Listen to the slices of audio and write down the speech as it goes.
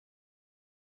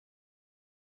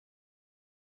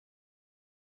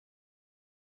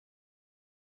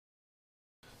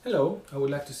Hello, I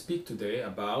would like to speak today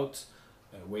about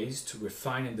ways to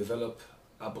refine and develop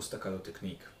staccato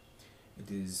technique.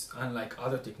 It is unlike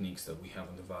other techniques that we have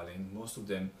on the violin. Most of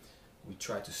them we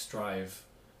try to strive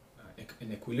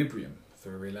in equilibrium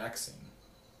through relaxing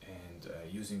and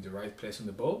using the right place on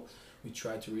the bow. We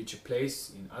try to reach a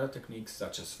place in other techniques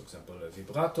such as, for example,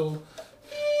 vibrato,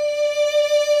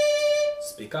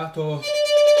 staccato,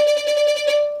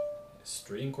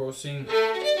 string crossing.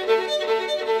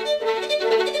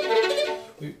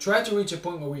 We try to reach a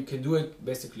point where we can do it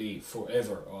basically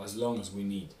forever or as long as we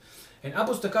need. And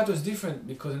staccato is different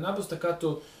because in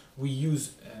staccato we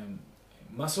use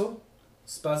muscle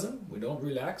spasm. We don't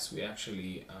relax, we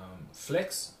actually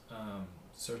flex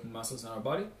certain muscles in our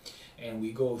body, and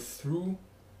we go through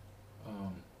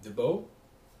the bow,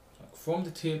 like from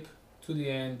the tip to the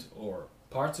end or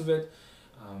parts of it,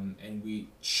 and we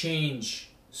change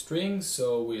strings,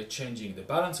 so we are changing the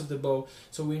balance of the bow.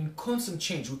 So we're in constant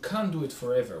change. We can't do it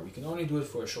forever. We can only do it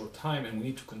for a short time, and we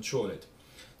need to control it.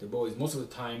 The bow is most of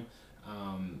the time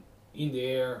in the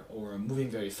air or moving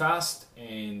very fast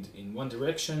and in one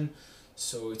direction,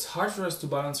 so it's hard for us to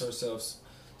balance ourselves.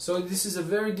 So this is a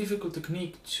very difficult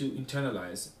technique to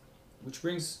internalize, which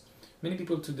brings many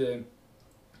people to the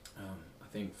I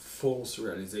think false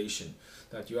realization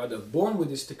that you're either born with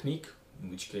this technique, in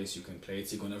which case you can play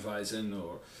Zigeunerweisen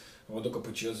or Rondo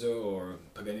Capriccioso or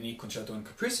Paganini Concerto and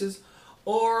Caprices,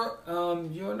 or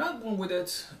you're not born with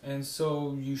it, and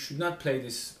so you should not play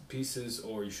these pieces,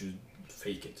 or you should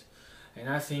fake it. And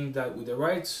I think that with the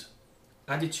right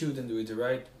attitude and with the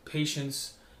right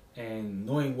patience and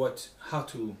knowing how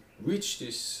to reach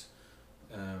this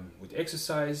with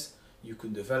exercise, you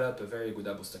could develop a very good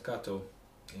staccato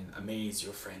and amaze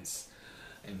your friends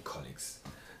and colleagues.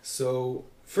 So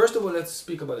first of all, let's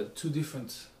speak about the two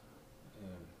different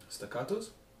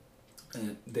staccatos.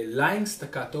 The lying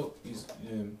staccato is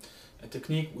a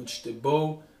technique which the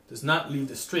bow does not leave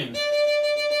the string,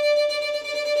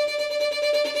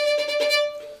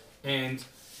 and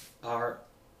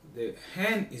the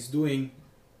hand is doing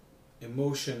a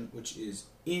motion which is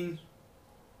into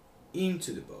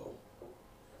the bow,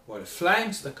 while the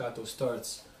flying staccato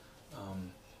starts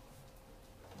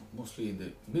mostly in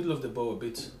the middle of the bow, a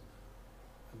bit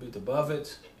above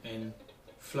it, and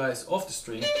flies off the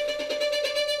string.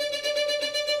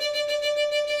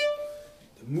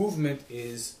 The movement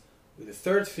is with the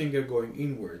third finger going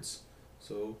inwards,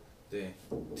 so the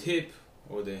tip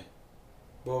or the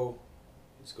bow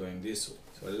is going this way.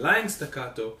 So a lying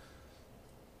staccato,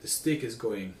 the stick is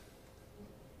going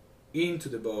into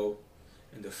the bow,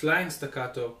 and the flying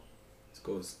staccato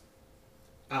goes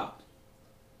out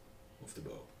of the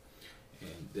bow.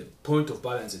 And the point of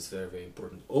balance is very, very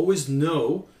important. Always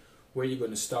know where you're going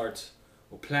to start,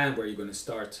 or plan where you're going to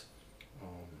start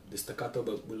the staccato,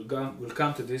 but we'll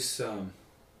come to this to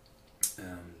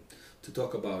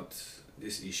talk about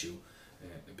this issue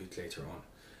a bit later on.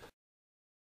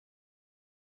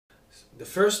 The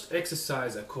first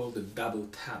exercise I call the double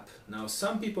tap. Now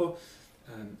some people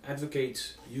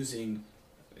advocate using,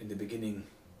 in the beginning,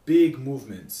 big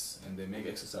movements, and they make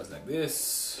exercise like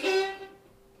this.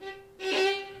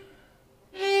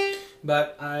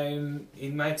 But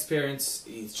in my experience,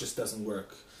 it just doesn't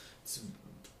work. It's a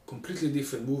completely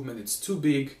different movement. It's too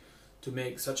big to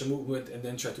make such a movement and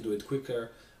then try to do it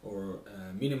quicker or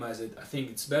minimize it. I think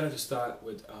it's better to start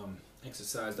with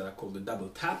exercise that I call the double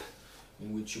tap,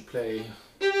 in which you play.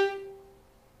 You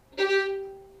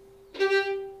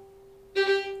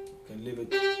can leave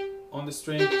it on the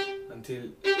string until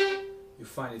you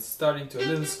find it starting to a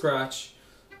little scratch,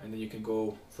 and then you can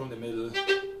go from the middle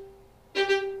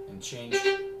and change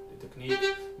the technique.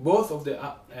 Both of the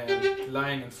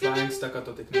lying and flying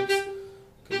staccato techniques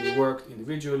can be worked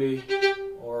individually,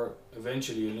 or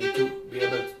eventually you need to be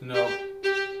able to know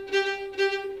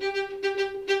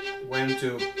when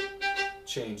to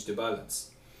change the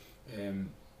balance.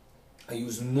 I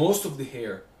use most of the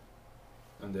hair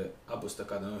on the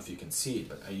staccato. I don't know if you can see it,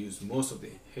 but I use most of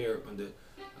the hair on the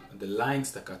lying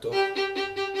staccato.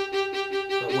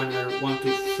 But when I want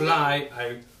to fly,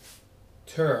 I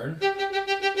turn,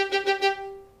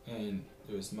 and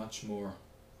there is much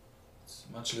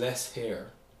less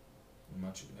hair,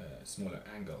 much smaller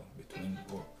angle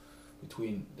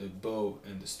between the bow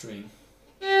and the string.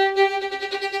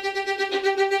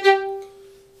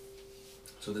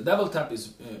 So the double tap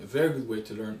is a very good way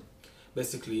to learn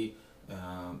basically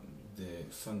the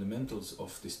fundamentals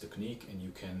of this technique, and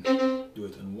you can do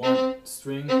it on one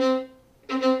string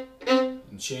and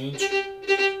change,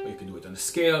 or you can do it on a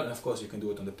scale, and of course you can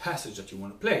do it on the passage that you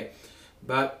want to play.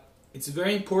 But it's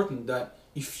very important that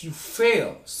if you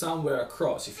fail somewhere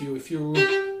across, if you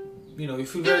you know, you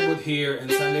feel very good here,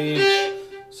 and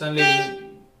suddenly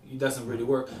it doesn't really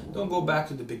work. Don't go back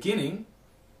to the beginning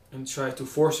and try to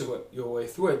force your way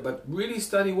through it, but really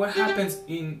study what happens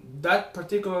in that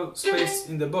particular space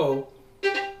in the bow.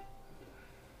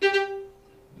 You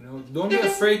know, don't be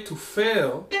afraid to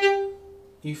fail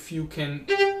if you can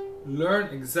learn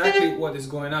exactly what is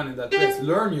going on in that place.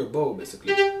 Learn your bow,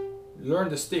 basically. Learn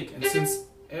the stick, and since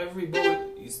every bow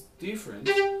is different,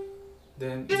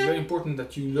 then it's very important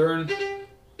that you learn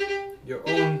your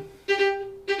own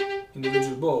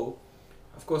individual bow.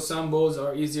 Of course, some bows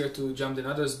are easier to jump than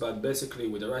others, but basically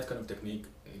with the right kind of technique,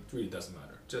 it really doesn't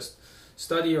matter. Just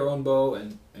study your own bow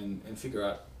and figure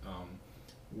out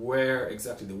where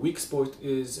exactly the weak spot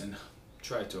is, and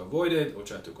try to avoid it, or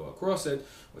try to go across it,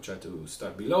 or try to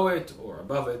start below it or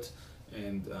above it,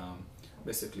 and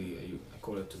basically I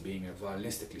call it to being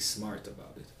violinistically smart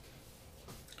about it.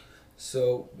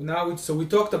 So now, we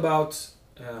talked about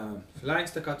flying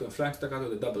staccato and flying staccato,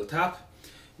 the double tap.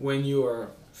 When you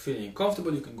are feeling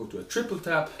comfortable, you can go to a triple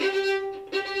tap.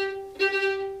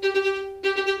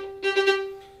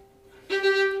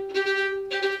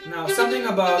 Now, something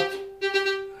about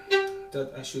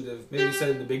that I should have maybe said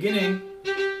in the beginning,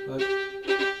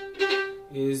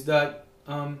 is that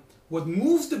what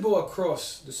moves the bow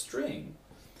across the string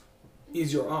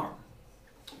is your arm.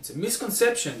 It's a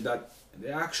misconception that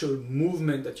the actual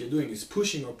movement that you're doing is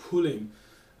pushing or pulling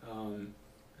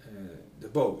the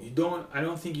bow. I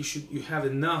don't think you have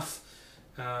enough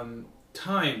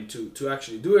time to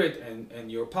actually do it,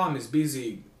 and your palm is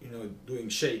busy, you know, doing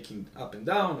shaking up and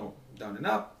down or down and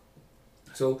up.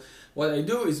 So what I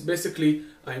do is basically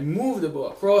I move the bow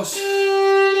across,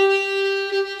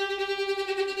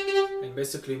 and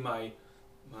basically my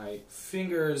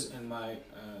fingers and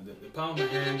the palm of my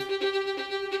hand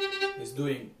is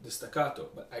doing the staccato,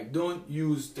 but I don't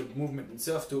use the movement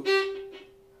itself to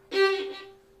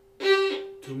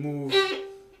move.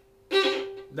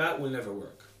 That will never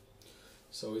work.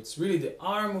 So it's really the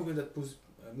arm movement that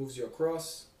moves you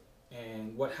across,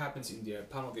 and what happens in the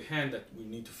palm of your hand that we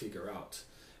need to figure out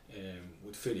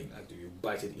with fitting. Like, do you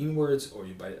bite it inwards or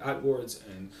you bite it outwards,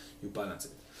 and you balance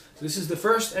it. So this is the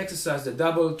first exercise, the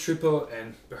double, triple,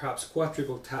 and perhaps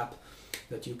quadruple tap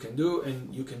that you can do,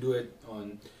 and you can do it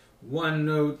on one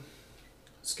note,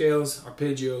 scales,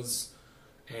 arpeggios,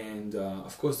 and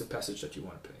of course the passage that you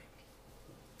want to play.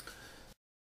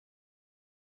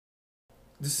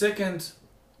 The second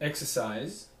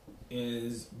exercise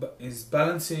is the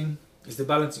balancing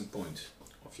point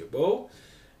of your bow,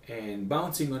 and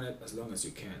bouncing on it as long as you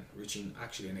can, reaching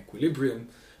actually an equilibrium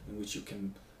in which you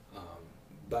can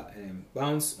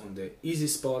bounce on the easy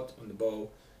spot on the bow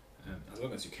as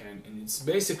long as you can. And it's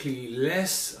basically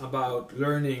less about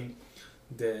learning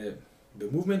the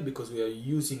movement, because we are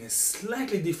using a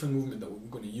slightly different movement that we're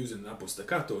going to use in Apple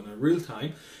staccato in a real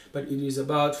time, but it is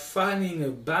about finding a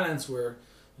balance where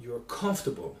you're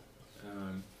comfortable.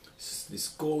 This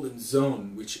golden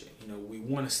zone, which, you know, we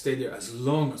want to stay there as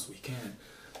long as we can.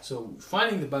 So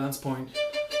finding the balance point,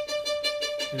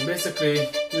 and basically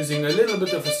using a little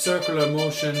bit of a circular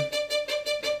motion,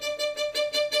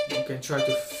 you can try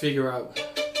to figure out.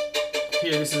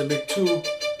 Here, this is a bit too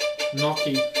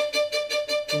knocky,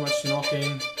 too much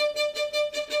knocking.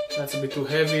 That's a bit too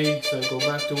heavy, so I go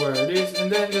back to where it is,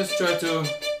 and then just try to.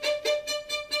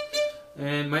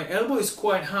 And my elbow is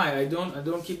quite high. I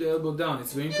don't keep the elbow down.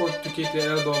 It's very important to keep the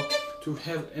elbow, to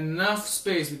have enough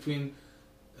space between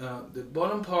the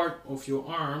bottom part of your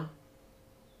arm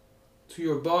to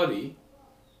your body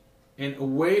and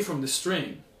away from the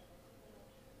string,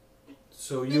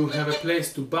 so you have a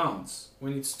place to bounce.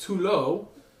 When it's too low,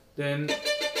 then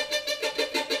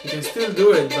you can still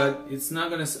do it, but it's not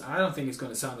gonna. I don't think it's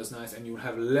gonna sound as nice, and you will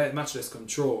have much less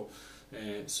control.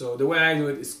 So the way I do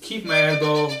it is keep my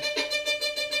elbow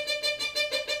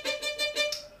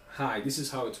high. This is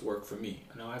how it's worked for me.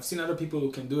 Now, I've seen other people who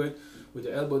can do it with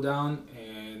the elbow down,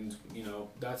 and you know,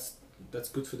 that's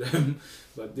good for them.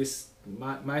 But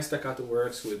my staccato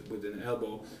works with an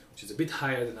elbow which is a bit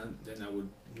higher than I would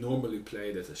normally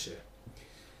play détaché.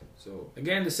 So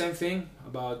again, the same thing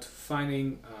about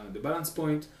finding the balance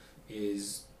point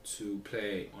is to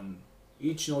play on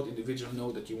each note, individual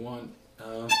note that you want.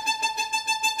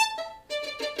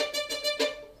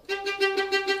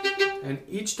 And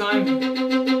each time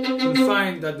you'll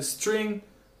find that the string,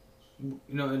 you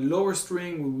know, a lower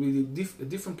string will be a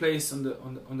different place on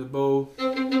the bow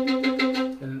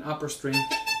than an upper string.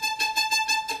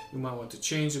 You might want to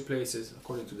change the places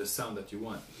according to the sound that you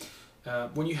want.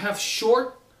 When you have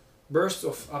short bursts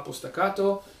of apple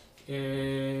staccato,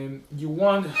 you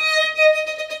want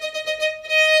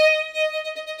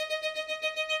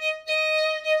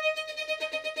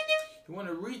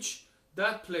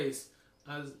that place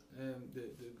as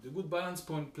the good balance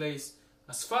point place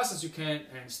as fast as you can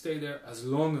and stay there as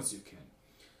long as you can.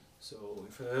 So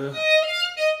if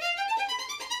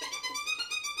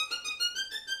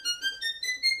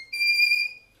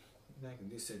like in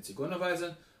this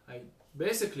Zigeunerweise, I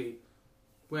basically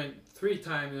went 3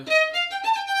 times.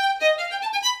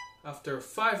 After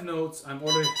 5 notes, I'm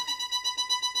already,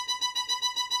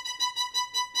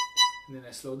 and then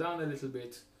I slow down a little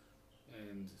bit,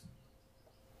 and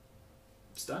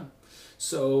it's done.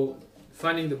 So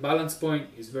finding the balance point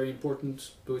is very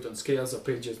important. Do it on scales,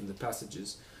 arpeggios, and the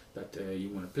passages that you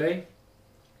want to play,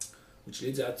 which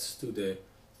leads us to the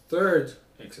third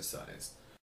exercise.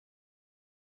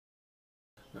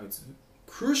 Now it's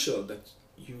crucial that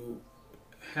you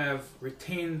have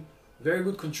retained very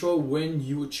good control when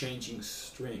you are changing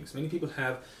strings. Many people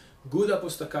have good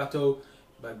apostaccato,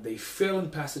 but they fail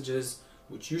in passages,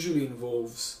 which usually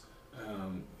involves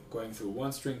going through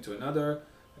one string to another,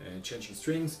 changing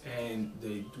strings, and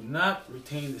they do not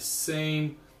retain the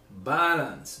same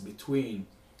balance between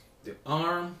the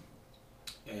arm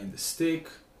and the stick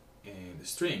and the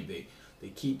string. They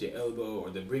keep the elbow or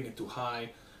they bring it too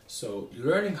high. So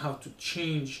learning how to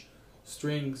change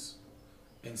strings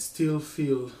and still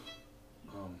feel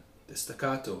the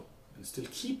staccato and still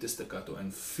keep the staccato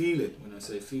and feel it. When I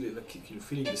say feel it, like you're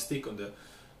feeling the stick on the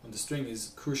string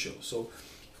is crucial. So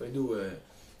if I do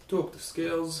 2 octave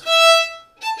scales,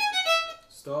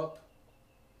 stop,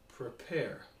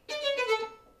 prepare,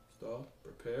 stop,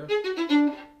 prepare,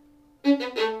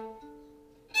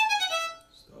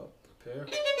 stop, prepare.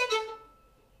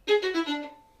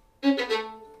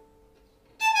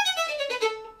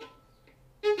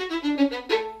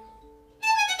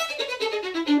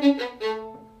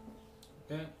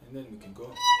 Okay, and then we can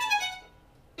go.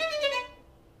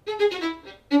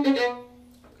 I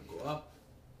can go up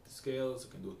the scales.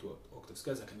 I can do 2 octave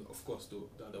scales. I can, of course, do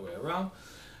the other way around.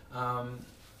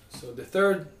 So the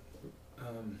third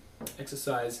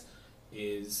exercise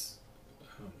is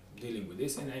dealing with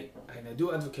this, and I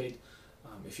do advocate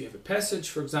if you have a passage,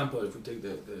 for example, if we take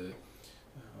the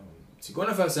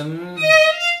Zigeunerweise,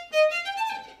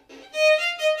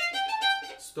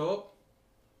 stop,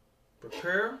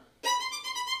 prepare,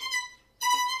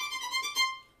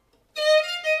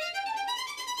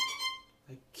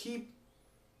 I keep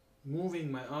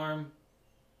moving my arm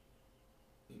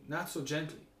not so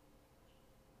gently,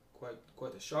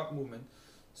 quite a sharp movement,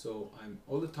 so I'm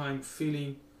all the time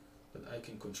feeling that I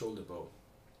can control the bow.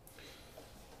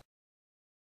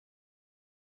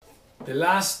 The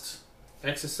last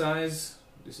exercise,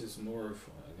 this is more of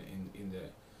in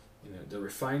the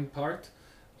refined part,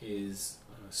 is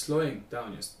slowing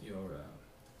down your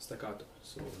staccato.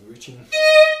 So reaching.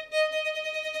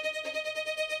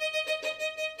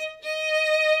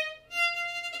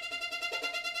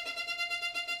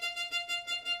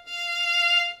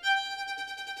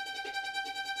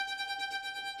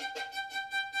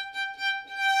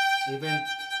 Even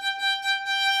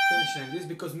finishing like this,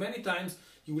 because many times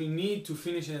you will need to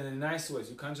finish it in a nice way.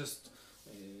 You can't just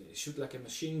shoot like a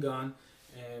machine gun,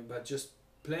 but just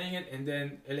playing it and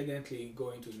then elegantly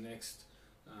going to the next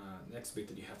bit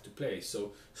that you have to play.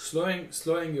 So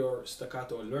slowing your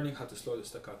staccato and learning how to slow the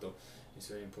staccato is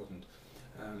very important.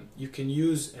 You can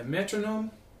use a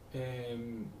metronome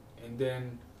and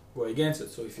then go against it.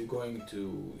 So if you're going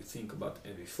to think about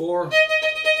every 4,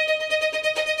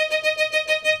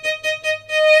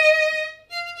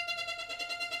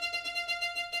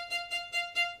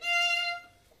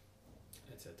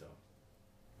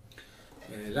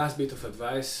 last bit of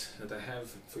advice that I have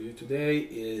for you today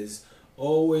is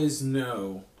always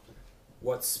know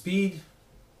what speed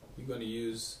you're going to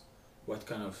use, what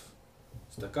kind of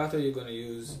staccato you're going to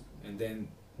use, and then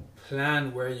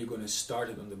plan where you're going to start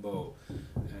it on the bow.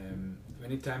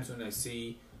 Many times when I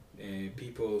see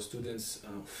students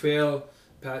fail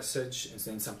passage and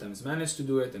then sometimes manage to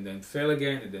do it and then fail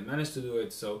again and then manage to do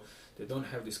it, so they don't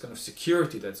have this kind of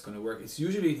security that's going to work. It's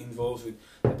usually involved with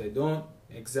that they don't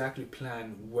exactly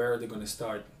plan where they're going to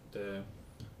start the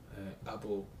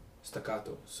apple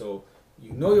staccato. So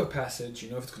you know your passage, you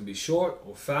know if it's going to be short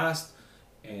or fast,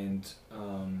 and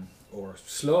or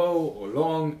slow or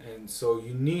long, and so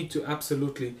you need to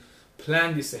absolutely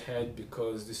plan this ahead,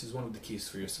 because this is one of the keys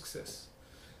for your success.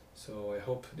 So I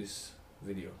hope this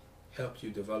video helped you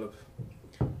develop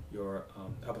your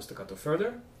apple staccato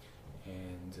further,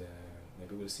 and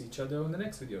maybe we'll see each other on the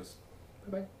next videos.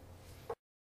 Bye bye.